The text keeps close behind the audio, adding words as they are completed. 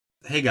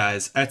Hey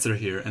guys, Etzer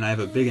here, and I have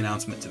a big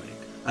announcement to make.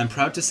 I'm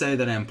proud to say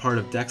that I am part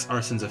of DEX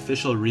ARSON's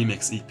official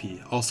remix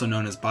EP, also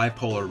known as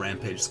Bipolar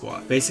Rampage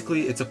Squad.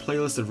 Basically, it's a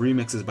playlist of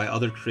remixes by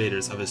other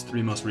creators of his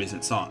 3 most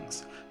recent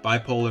songs,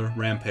 Bipolar,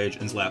 Rampage,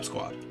 and Slap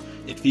Squad.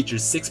 It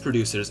features 6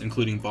 producers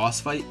including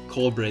Bossfight,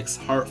 Colbreakz,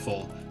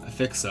 Heartful,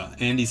 Ephixa,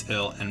 Andy's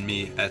Ill, and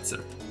me,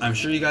 Etzer. I'm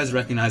sure you guys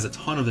recognize a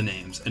ton of the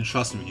names, and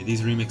trust me,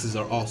 these remixes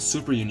are all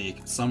super unique,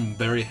 some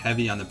very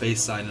heavy on the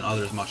bass side and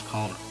others much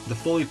calmer. The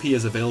full EP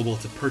is available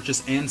to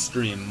purchase and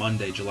stream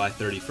Monday, July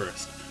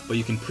 31st, but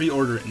you can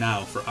pre-order it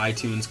now for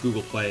iTunes,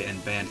 Google Play, and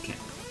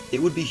Bandcamp.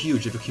 It would be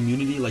huge if a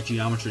community like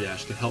Geometry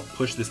Dash could help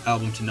push this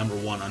album to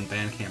 #1 on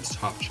Bandcamp's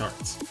top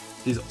charts.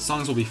 These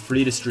songs will be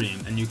free to stream,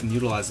 and you can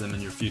utilize them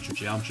in your future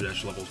Geometry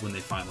Dash levels when they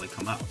finally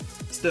come out.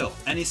 Still,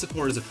 any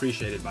support is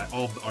appreciated by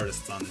all of the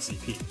artists on this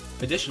EP.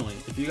 Additionally,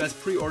 if you guys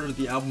pre-ordered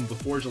the album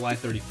before July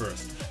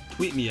 31st,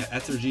 tweet me at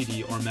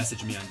EtzerGD or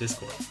message me on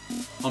Discord.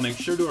 I'll make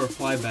sure to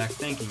reply back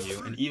thanking you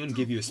and even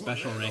give you a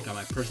special rank on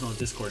my personal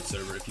Discord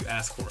server if you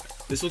ask for it.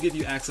 This will give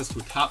you access to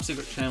a top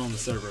secret channel in the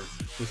server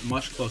with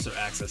much closer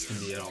access to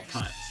me at all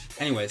times.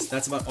 Anyways,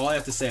 that's about all I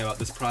have to say about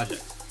this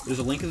project. There's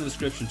a link in the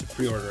description to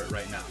pre-order it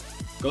right now.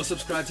 Go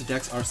subscribe to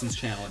DEX Arson's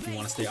channel if you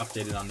want to stay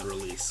updated on the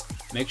release.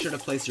 Make sure to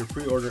place your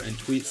pre-order and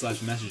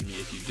tweet/message me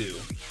if you do.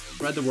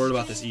 Spread the word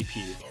about this EP.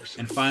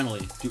 And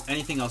finally, do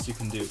anything else you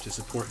can do to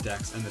support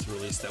DEX and this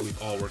release that we've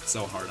all worked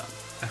so hard on.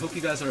 I hope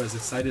you guys are as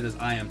excited as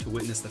I am to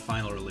witness the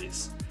final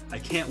release. I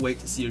can't wait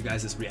to see your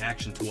guys'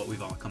 reaction to what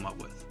we've all come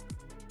up with.